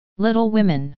Little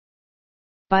Women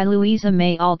by Louisa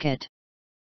May Alcott.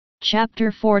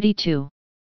 Chapter 42.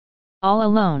 All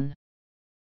Alone.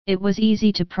 It was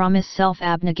easy to promise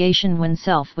self-abnegation when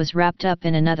self was wrapped up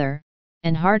in another,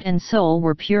 and heart and soul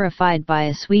were purified by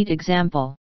a sweet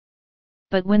example.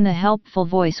 But when the helpful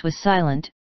voice was silent,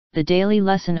 the daily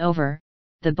lesson over,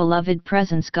 the beloved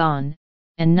presence gone,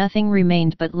 and nothing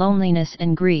remained but loneliness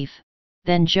and grief,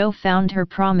 then Jo found her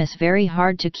promise very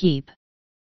hard to keep.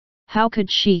 How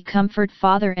could she comfort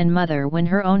father and mother when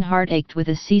her own heart ached with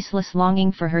a ceaseless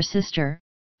longing for her sister?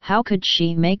 How could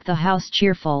she make the house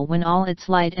cheerful when all its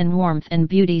light and warmth and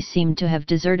beauty seemed to have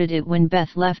deserted it when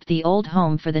Beth left the old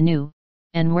home for the new?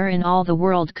 And where in all the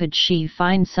world could she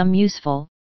find some useful,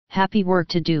 happy work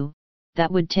to do,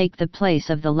 that would take the place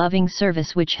of the loving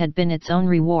service which had been its own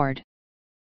reward?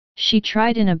 She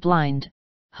tried in a blind,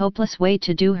 hopeless way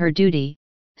to do her duty,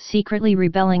 secretly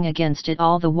rebelling against it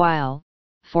all the while,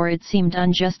 for it seemed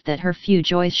unjust that her few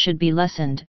joys should be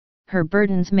lessened, her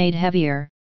burdens made heavier,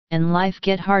 and life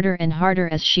get harder and harder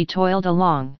as she toiled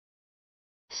along.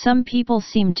 Some people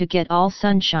seemed to get all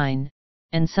sunshine,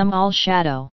 and some all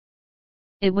shadow.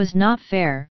 It was not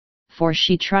fair, for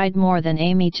she tried more than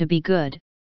Amy to be good,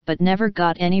 but never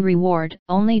got any reward,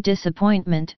 only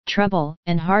disappointment, trouble,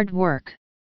 and hard work.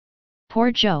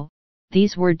 Poor Jo,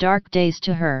 these were dark days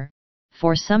to her,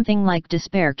 for something like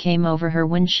despair came over her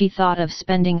when she thought of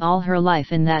spending all her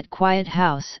life in that quiet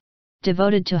house,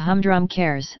 devoted to humdrum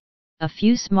cares, a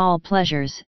few small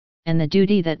pleasures, and the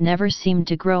duty that never seemed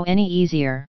to grow any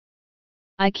easier.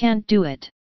 I can't do it.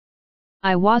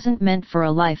 I wasn't meant for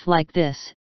a life like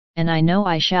this, and I know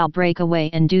I shall break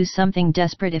away and do something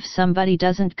desperate if somebody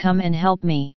doesn't come and help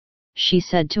me, she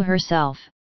said to herself,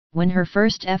 when her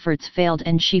first efforts failed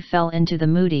and she fell into the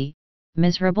moody,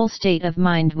 miserable state of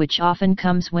mind which often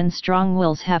comes when strong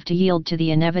wills have to yield to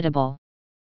the inevitable.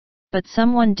 But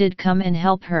someone did come and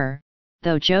help her,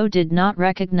 though Jo did not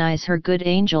recognize her good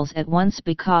angels at once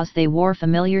because they wore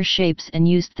familiar shapes and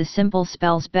used the simple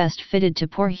spells best fitted to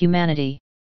poor humanity.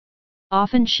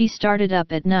 Often she started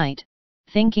up at night,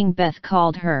 thinking Beth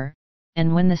called her,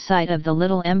 and when the sight of the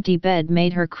little empty bed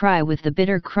made her cry with the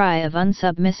bitter cry of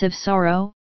unsubmissive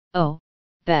sorrow, "Oh,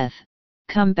 Beth,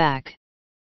 come back!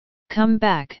 Come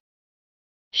back!"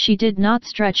 She did not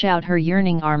stretch out her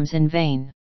yearning arms in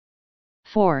vain.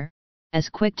 For, as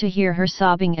quick to hear her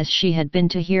sobbing as she had been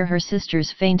to hear her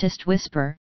sister's faintest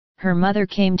whisper, her mother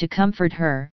came to comfort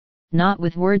her, not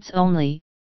with words only,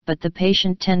 but the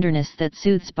patient tenderness that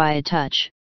soothes by a touch,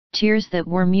 tears that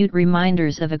were mute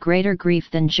reminders of a greater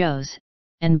grief than Jo's,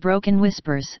 and broken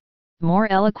whispers, more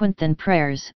eloquent than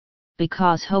prayers,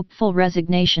 because hopeful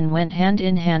resignation went hand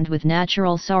in hand with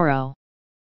natural sorrow.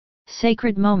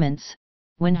 Sacred moments,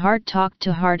 when heart talked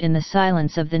to heart in the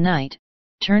silence of the night,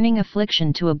 turning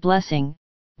affliction to a blessing,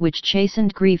 which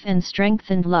chastened grief and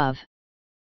strengthened love.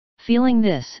 Feeling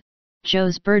this,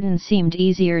 Jo's burden seemed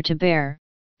easier to bear,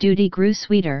 duty grew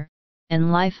sweeter,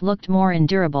 and life looked more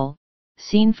endurable,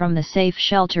 seen from the safe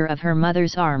shelter of her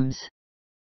mother's arms.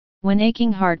 When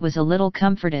aching heart was a little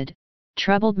comforted,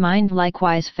 troubled mind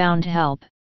likewise found help,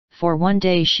 for one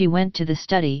day she went to the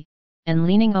study, and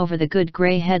leaning over the good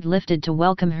grey head lifted to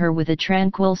welcome her with a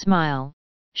tranquil smile,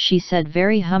 she said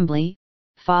very humbly,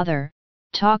 "Father,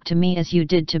 talk to me as you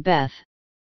did to Beth."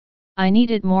 "I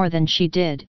need it more than she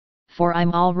did, for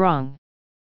I'm all wrong."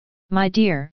 "My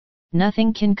dear,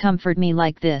 nothing can comfort me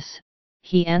like this,"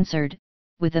 he answered,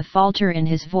 with a falter in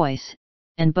his voice,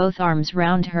 and both arms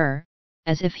round her,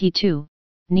 as if he too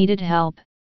needed help,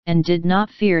 and did not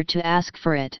fear to ask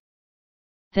for it.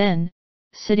 Then,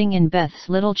 sitting in Beth's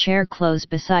little chair close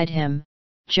beside him,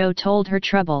 Jo told her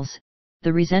troubles,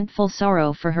 the resentful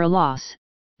sorrow for her loss,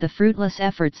 the fruitless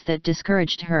efforts that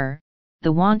discouraged her,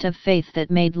 the want of faith that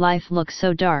made life look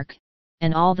so dark,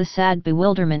 and all the sad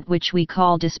bewilderment which we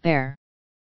call despair.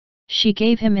 She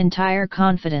gave him entire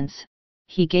confidence,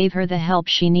 he gave her the help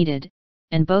she needed,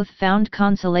 and both found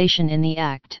consolation in the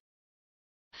act.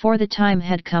 For the time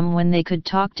had come when they could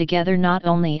talk together not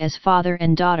only as father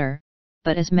and daughter,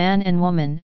 but as man and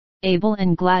woman, able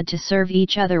and glad to serve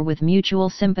each other with mutual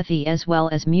sympathy as well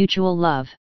as mutual love.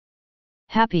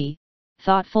 Happy,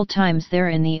 thoughtful times there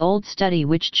in the old study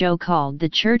which Jo called the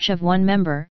Church of One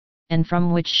Member, and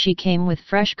from which she came with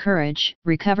fresh courage,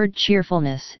 recovered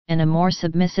cheerfulness, and a more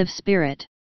submissive spirit.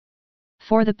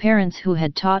 For the parents who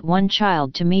had taught one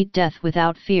child to meet death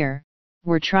without fear,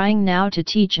 were trying now to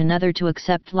teach another to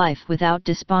accept life without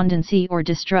despondency or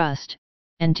distrust,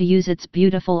 and to use its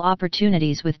beautiful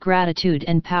opportunities with gratitude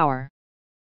and power.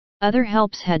 Other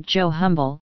helps had Jo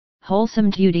humble, wholesome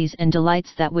duties and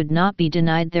delights that would not be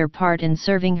denied their part in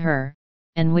serving her,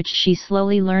 and which she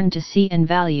slowly learned to see and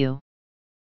value.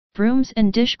 Brooms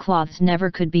and dishcloths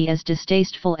never could be as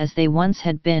distasteful as they once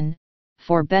had been,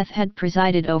 for Beth had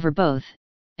presided over both,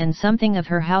 and something of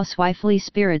her housewifely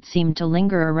spirit seemed to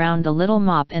linger around the little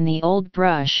mop and the old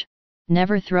brush,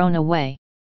 never thrown away.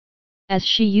 As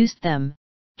she used them,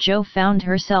 Jo found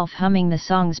herself humming the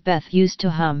songs Beth used to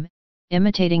hum,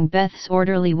 imitating Beth's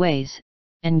orderly ways,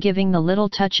 and giving the little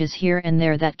touches here and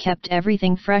there that kept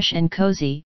everything fresh and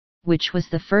cozy, which was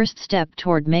the first step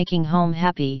toward making home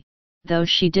happy, though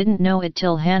she didn't know it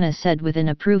till Hannah said with an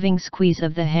approving squeeze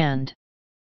of the hand,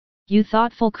 "You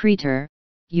thoughtful creetur,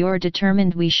 you're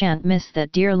determined we shan't miss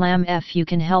that dear lamb if you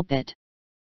can help it.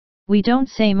 We don't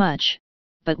say much,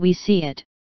 but we see it,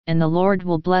 and the Lord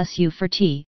will bless you for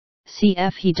tea, see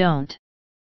if he don't."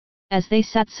 As they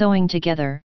sat sewing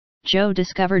together, Jo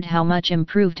discovered how much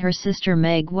improved her sister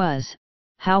Meg was,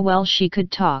 how well she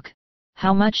could talk,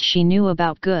 how much she knew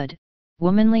about good,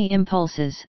 womanly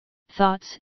impulses,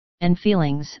 thoughts, and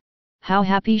feelings, how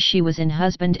happy she was in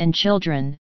husband and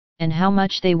children, and how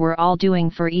much they were all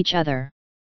doing for each other.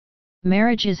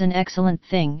 Marriage is an excellent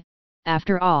thing,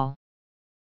 after all.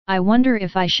 I wonder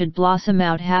if I should blossom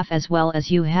out half as well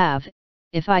as you have,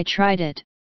 if I tried it,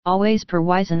 always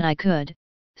perwisen I could,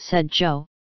 said Jo,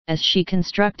 as she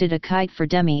constructed a kite for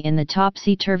Demi in the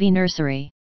topsy-turvy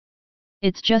nursery.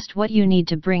 It's just what you need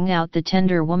to bring out the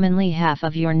tender womanly half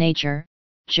of your nature,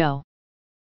 Jo.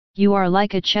 You are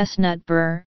like a chestnut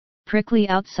burr, prickly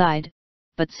outside,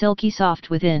 but silky soft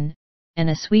within, and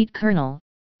a sweet kernel,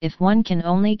 if one can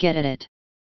only get at it.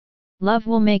 Love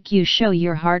will make you show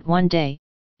your heart one day,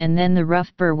 and then the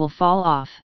rough burr will fall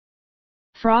off.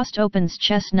 Frost opens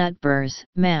chestnut burrs,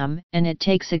 ma'am, and it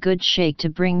takes a good shake to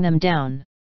bring them down.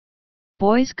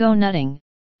 Boys go nutting,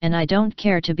 and I don't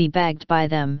care to be bagged by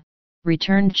them,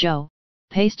 returned Jo,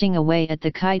 pasting away at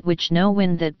the kite which no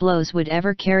wind that blows would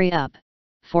ever carry up,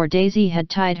 for Daisy had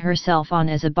tied herself on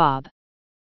as a bob.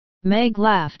 Meg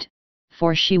laughed,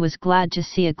 for she was glad to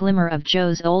see a glimmer of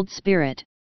Jo's old spirit,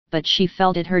 but she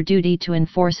felt it her duty to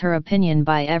enforce her opinion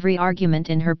by every argument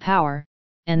in her power,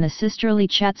 and the sisterly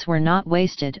chats were not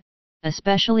wasted,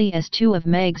 especially as two of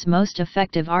Meg's most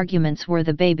effective arguments were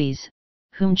the babies,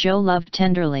 whom Jo loved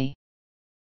tenderly.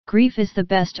 Grief is the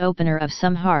best opener of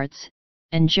some hearts,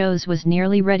 and Jo's was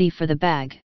nearly ready for the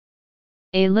bag.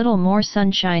 A little more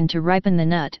sunshine to ripen the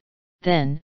nut,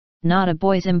 then, not a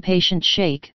boy's impatient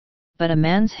shake, but a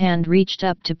man's hand reached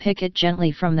up to pick it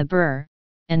gently from the burr,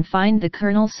 and find the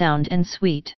kernel sound and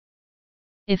sweet.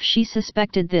 If she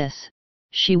suspected this,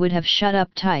 she would have shut up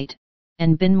tight,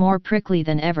 and been more prickly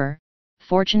than ever.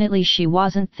 Fortunately she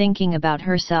wasn't thinking about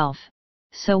herself,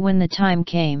 so when the time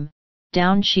came,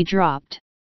 down she dropped.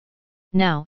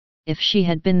 Now, if she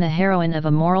had been the heroine of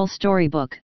a moral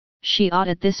storybook, she ought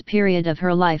at this period of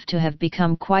her life to have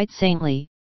become quite saintly,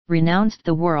 renounced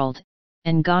the world,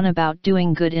 and gone about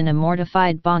doing good in a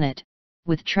mortified bonnet,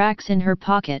 with tracts in her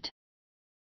pocket.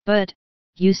 But,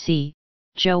 you see,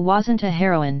 Jo wasn't a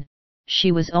heroine,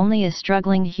 she was only a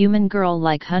struggling human girl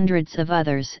like hundreds of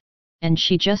others, and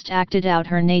she just acted out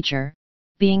her nature,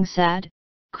 being sad,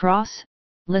 cross,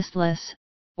 listless,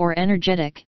 or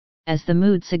energetic, as the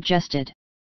mood suggested.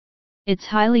 It's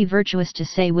highly virtuous to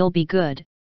say we'll be good,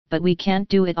 but we can't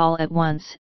do it all at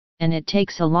once, and it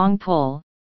takes a long pull,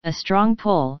 a strong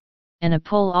pull, and a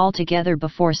pull all together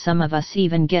before some of us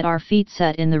even get our feet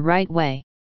set in the right way.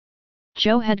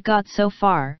 Jo had got so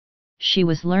far, she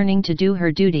was learning to do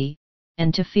her duty,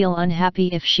 and to feel unhappy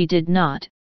if she did not,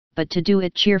 but to do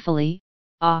it cheerfully,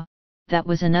 that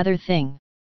was another thing.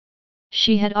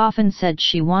 She had often said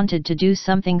she wanted to do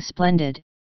something splendid,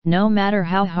 no matter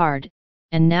how hard,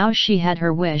 and now she had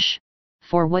her wish,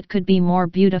 for what could be more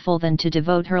beautiful than to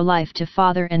devote her life to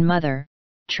father and mother,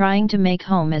 trying to make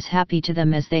home as happy to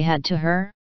them as they had to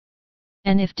her?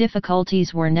 And if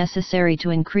difficulties were necessary to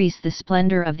increase the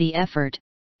splendor of the effort,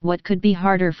 what could be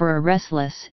harder for a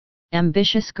restless,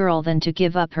 ambitious girl than to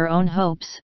give up her own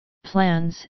hopes,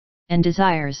 plans, and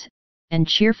desires, and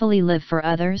cheerfully live for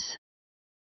others?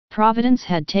 Providence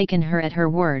had taken her at her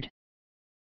word.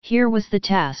 Here was the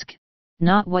task,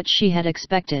 not what she had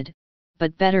expected,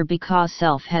 but better because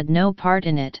self had no part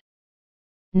in it.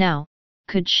 Now,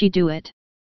 could she do it?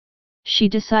 She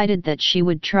decided that she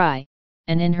would try,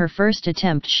 and in her first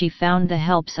attempt she found the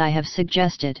helps I have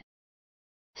suggested.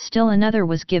 Still another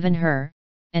was given her,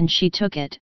 and she took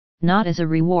it, not as a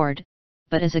reward,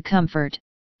 but as a comfort,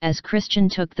 as Christian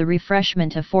took the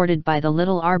refreshment afforded by the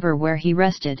little arbor where he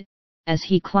rested, as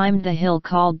he climbed the hill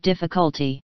called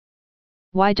Difficulty.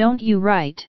 "Why don't you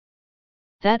write?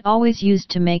 That always used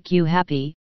to make you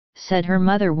happy," said her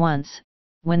mother once,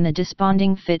 when the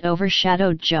desponding fit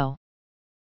overshadowed Jo.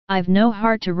 I've no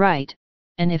heart to write,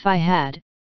 and if I had,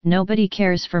 nobody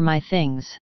cares for my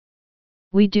things.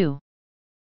 We do.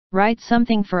 Write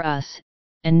something for us,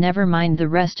 and never mind the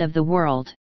rest of the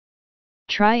world.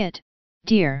 Try it,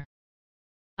 dear.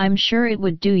 I'm sure it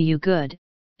would do you good,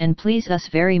 and please us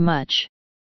very much.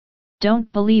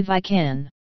 Don't believe I can.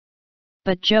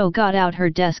 But Jo got out her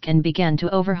desk and began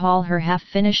to overhaul her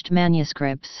half-finished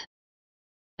manuscripts.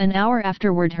 An hour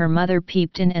afterward her mother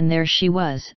peeped in and there she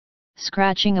was,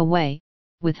 scratching away,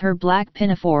 with her black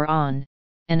pinafore on,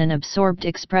 and an absorbed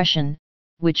expression,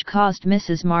 which caused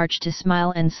Mrs. March to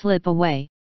smile and slip away,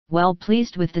 well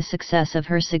pleased with the success of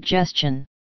her suggestion.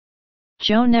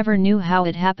 Jo never knew how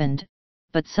it happened,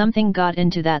 but something got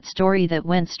into that story that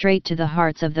went straight to the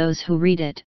hearts of those who read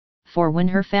it, for when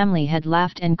her family had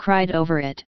laughed and cried over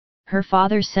it, her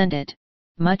father sent it,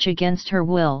 much against her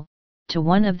will, to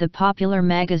one of the popular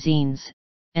magazines,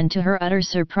 and to her utter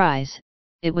surprise,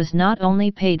 it was not only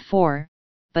paid for,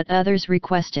 but others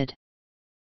requested.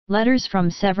 Letters from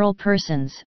several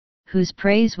persons, whose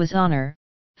praise was honor,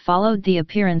 followed the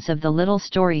appearance of the little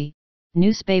story,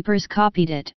 newspapers copied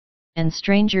it, and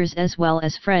strangers as well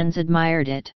as friends admired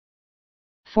it.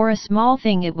 For a small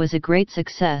thing it was a great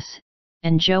success,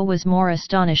 and Jo was more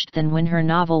astonished than when her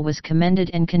novel was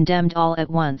commended and condemned all at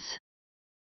once.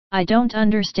 I don't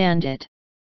understand it.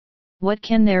 What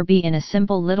can there be in a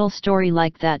simple little story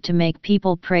like that to make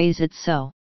people praise it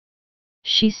so?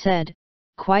 She said,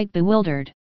 quite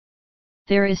bewildered.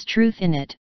 There is truth in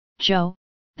it, Jo,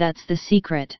 that's the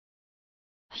secret.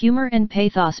 Humor and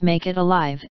pathos make it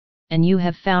alive, and you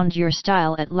have found your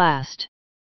style at last.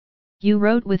 You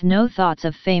wrote with no thoughts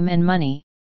of fame and money,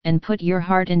 and put your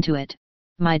heart into it,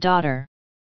 my daughter.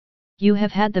 You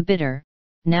have had the bitter,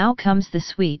 now comes the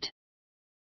sweet.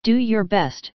 Do your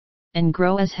best, and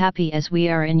grow as happy as we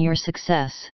are in your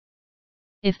success.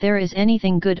 If there is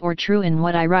anything good or true in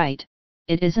what I write,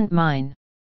 it isn't mine.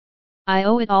 I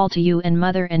owe it all to you and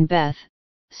Mother and Beth,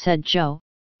 said Jo,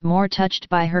 more touched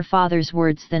by her father's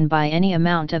words than by any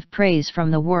amount of praise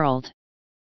from the world.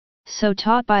 So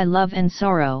taught by love and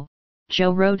sorrow,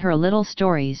 Jo wrote her little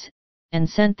stories, and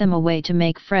sent them away to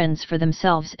make friends for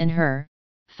themselves and her,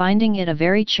 finding it a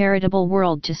very charitable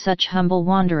world to such humble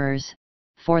wanderers,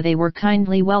 for they were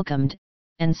kindly welcomed,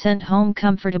 and sent home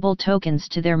comfortable tokens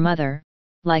to their mother,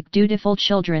 like dutiful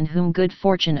children whom good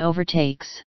fortune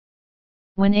overtakes.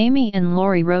 When Amy and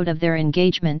Laurie wrote of their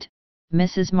engagement,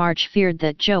 Mrs. March feared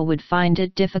that Jo would find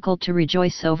it difficult to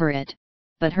rejoice over it,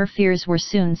 but her fears were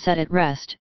soon set at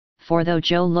rest, for though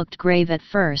Jo looked grave at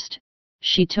first,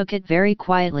 she took it very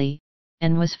quietly,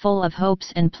 and was full of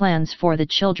hopes and plans for the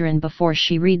children before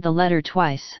she read the letter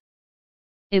twice.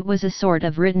 It was a sort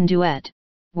of written duet,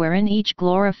 wherein each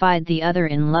glorified the other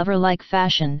in lover-like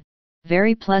fashion,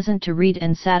 very pleasant to read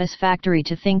and satisfactory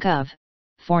to think of,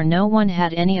 for no one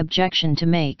had any objection to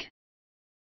make.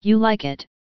 You like it,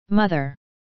 Mother?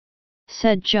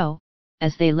 Said Jo,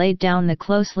 as they laid down the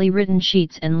closely written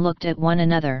sheets and looked at one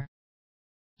another.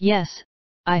 Yes,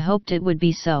 I hoped it would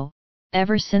be so,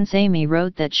 ever since Amy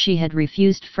wrote that she had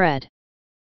refused Fred.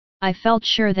 I felt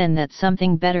sure then that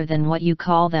something better than what you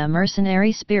call the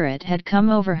mercenary spirit had come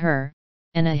over her,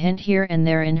 and a hint here and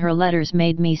there in her letters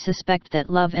made me suspect that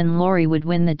Love and Laurie would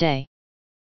win the day.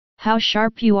 How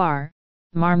sharp you are,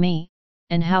 Marmee,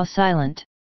 and how silent.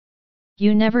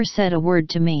 You never said a word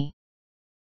to me.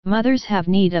 Mothers have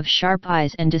need of sharp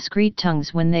eyes and discreet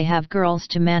tongues when they have girls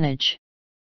to manage.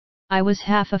 I was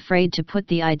half afraid to put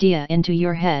the idea into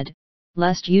your head,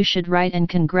 lest you should write and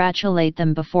congratulate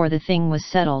them before the thing was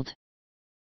settled.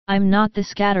 I'm not the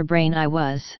scatterbrain I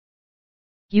was.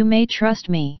 You may trust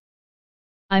me.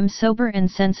 I'm sober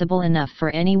and sensible enough for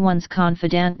anyone's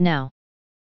confidant now.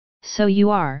 So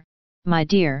you are, my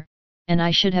dear, and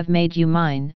I should have made you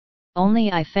mine,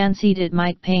 only I fancied it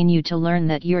might pain you to learn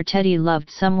that your Teddy loved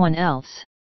someone else.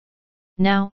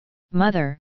 Now,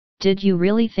 Mother, did you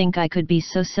really think I could be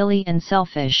so silly and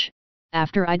selfish,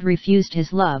 after I'd refused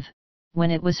his love,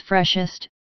 when it was freshest,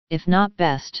 if not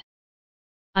best?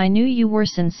 I knew you were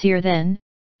sincere then,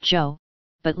 Jo,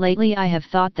 but lately I have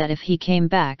thought that if he came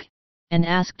back, and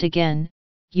asked again,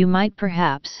 you might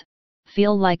perhaps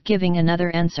feel like giving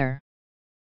another answer.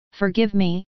 Forgive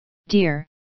me, dear,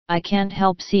 I can't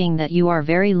help seeing that you are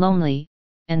very lonely,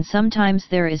 and sometimes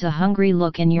there is a hungry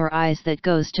look in your eyes that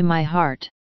goes to my heart.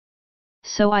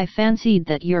 So I fancied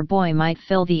that your boy might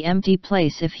fill the empty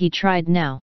place if he tried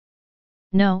now.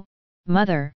 No,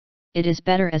 Mother, it is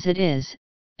better as it is,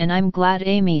 and I'm glad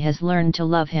Amy has learned to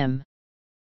love him.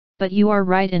 But you are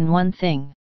right in one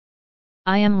thing.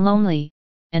 I am lonely,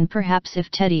 and perhaps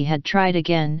if Teddy had tried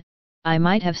again, I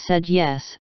might have said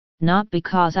yes, not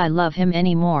because I love him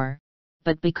any more,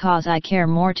 but because I care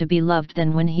more to be loved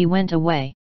than when he went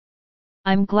away.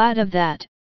 I'm glad of that,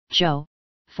 Joe,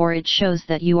 for it shows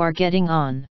that you are getting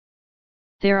on.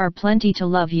 There are plenty to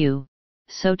love you,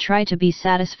 so try to be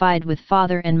satisfied with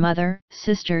father and mother,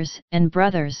 sisters and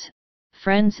brothers,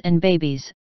 friends and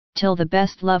babies, till the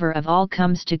best lover of all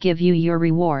comes to give you your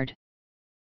reward.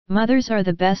 Mothers are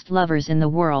the best lovers in the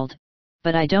world,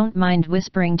 but I don't mind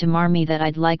whispering to Marmee that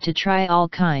I'd like to try all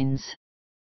kinds.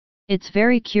 It's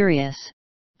very curious,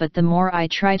 but the more I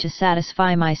try to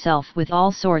satisfy myself with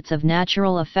all sorts of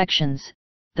natural affections,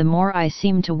 the more I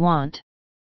seem to want.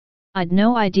 I'd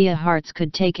no idea hearts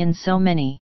could take in so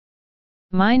many.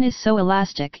 Mine is so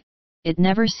elastic, it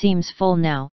never seems full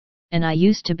now, and I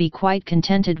used to be quite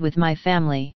contented with my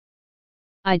family.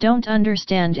 I don't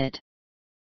understand it.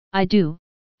 I do,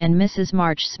 and Mrs.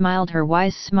 March smiled her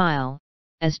wise smile,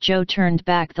 as Joe turned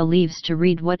back the leaves to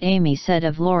read what Amy said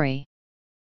of Laurie.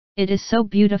 It is so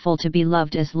beautiful to be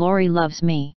loved as Laurie loves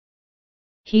me.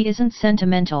 He isn't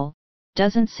sentimental,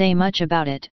 doesn't say much about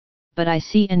it, but I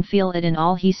see and feel it in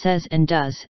all he says and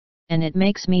does, and it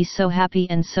makes me so happy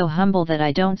and so humble that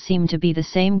I don't seem to be the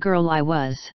same girl I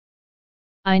was.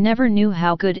 I never knew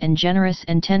how good and generous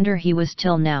and tender he was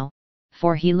till now,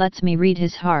 for he lets me read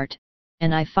his heart,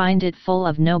 and I find it full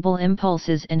of noble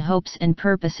impulses and hopes and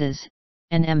purposes,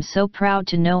 and am so proud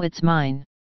to know it's mine.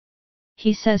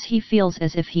 He says he feels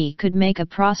as if he could make a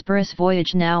prosperous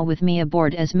voyage now with me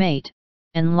aboard as mate,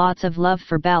 and lots of love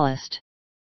for ballast.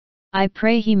 I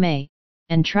pray he may,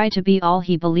 and try to be all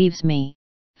he believes me,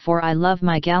 for I love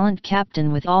my gallant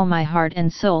captain with all my heart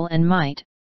and soul and might,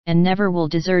 and never will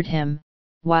desert him,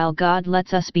 while God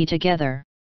lets us be together.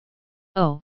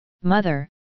 Oh, mother,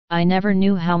 I never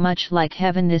knew how much like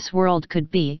heaven this world could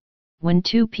be, when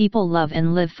two people love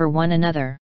and live for one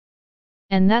another.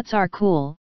 And that's our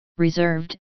cool,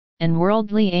 reserved, and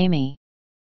worldly Amy.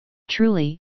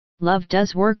 Truly, love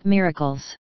does work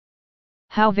miracles.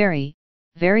 How very,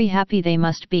 very happy they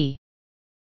must be.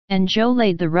 And Joe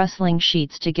laid the rustling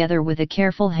sheets together with a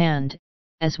careful hand,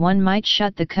 as one might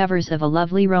shut the covers of a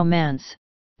lovely romance,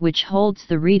 which holds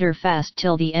the reader fast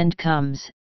till the end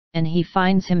comes, and he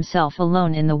finds himself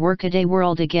alone in the workaday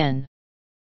world again.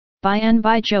 By and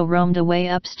by Joe roamed away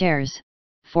upstairs,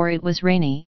 for it was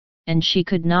rainy, and she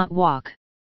could not walk.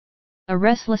 A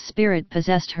restless spirit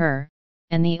possessed her,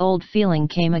 and the old feeling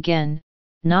came again,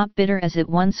 not bitter as it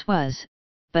once was,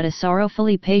 but a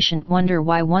sorrowfully patient wonder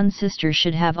why one sister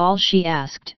should have all she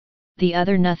asked, the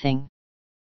other nothing.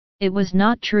 It was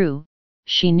not true,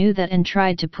 she knew that and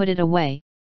tried to put it away,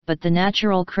 but the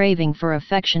natural craving for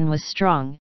affection was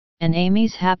strong, and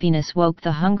Amy's happiness woke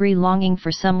the hungry longing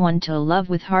for someone to love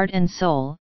with heart and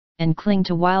soul, and cling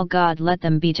to while God let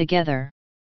them be together.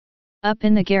 Up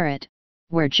in the garret,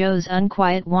 where Joe's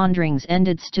unquiet wanderings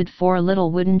ended, stood 4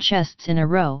 little wooden chests in a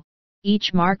row,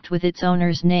 each marked with its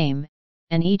owner's name,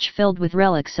 and each filled with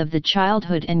relics of the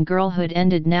childhood and girlhood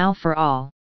ended now for all.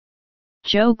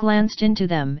 Joe glanced into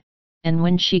them, and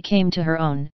when she came to her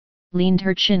own, leaned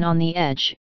her chin on the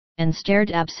edge, and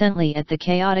stared absently at the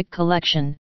chaotic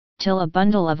collection, till a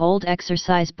bundle of old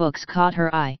exercise books caught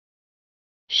her eye.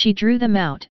 She drew them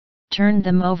out, turned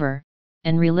them over,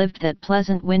 and relived that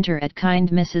pleasant winter at kind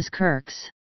Mrs. Kirk's.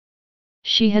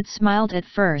 She had smiled at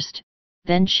first,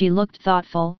 then she looked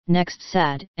thoughtful, next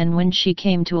sad, and when she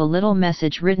came to a little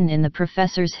message written in the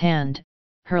professor's hand,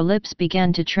 her lips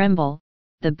began to tremble,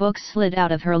 the books slid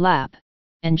out of her lap,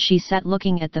 and she sat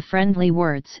looking at the friendly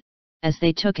words, as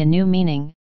they took a new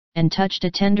meaning, and touched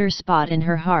a tender spot in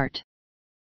her heart.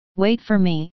 Wait for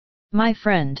me, my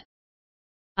friend.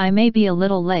 I may be a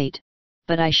little late,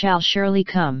 but I shall surely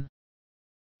come.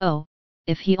 Oh,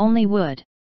 if he only would!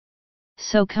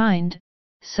 So kind,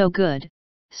 so good,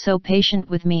 so patient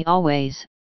with me always,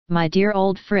 my dear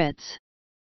old Fritz.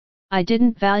 I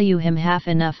didn't value him half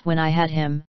enough when I had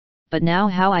him, but now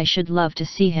how I should love to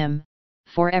see him,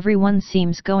 for everyone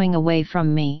seems going away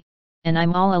from me, and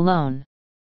I'm all alone.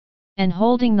 And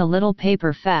holding the little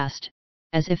paper fast,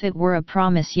 as if it were a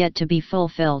promise yet to be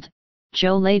fulfilled,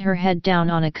 Joe laid her head down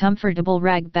on a comfortable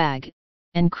rag bag,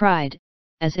 and cried,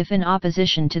 as if in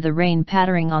opposition to the rain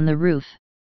pattering on the roof.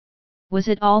 Was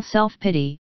it all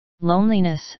self-pity,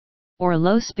 loneliness, or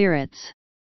low spirits?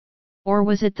 Or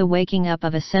was it the waking up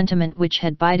of a sentiment which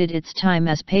had bided its time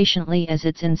as patiently as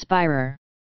its inspirer?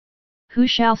 Who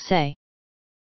shall say?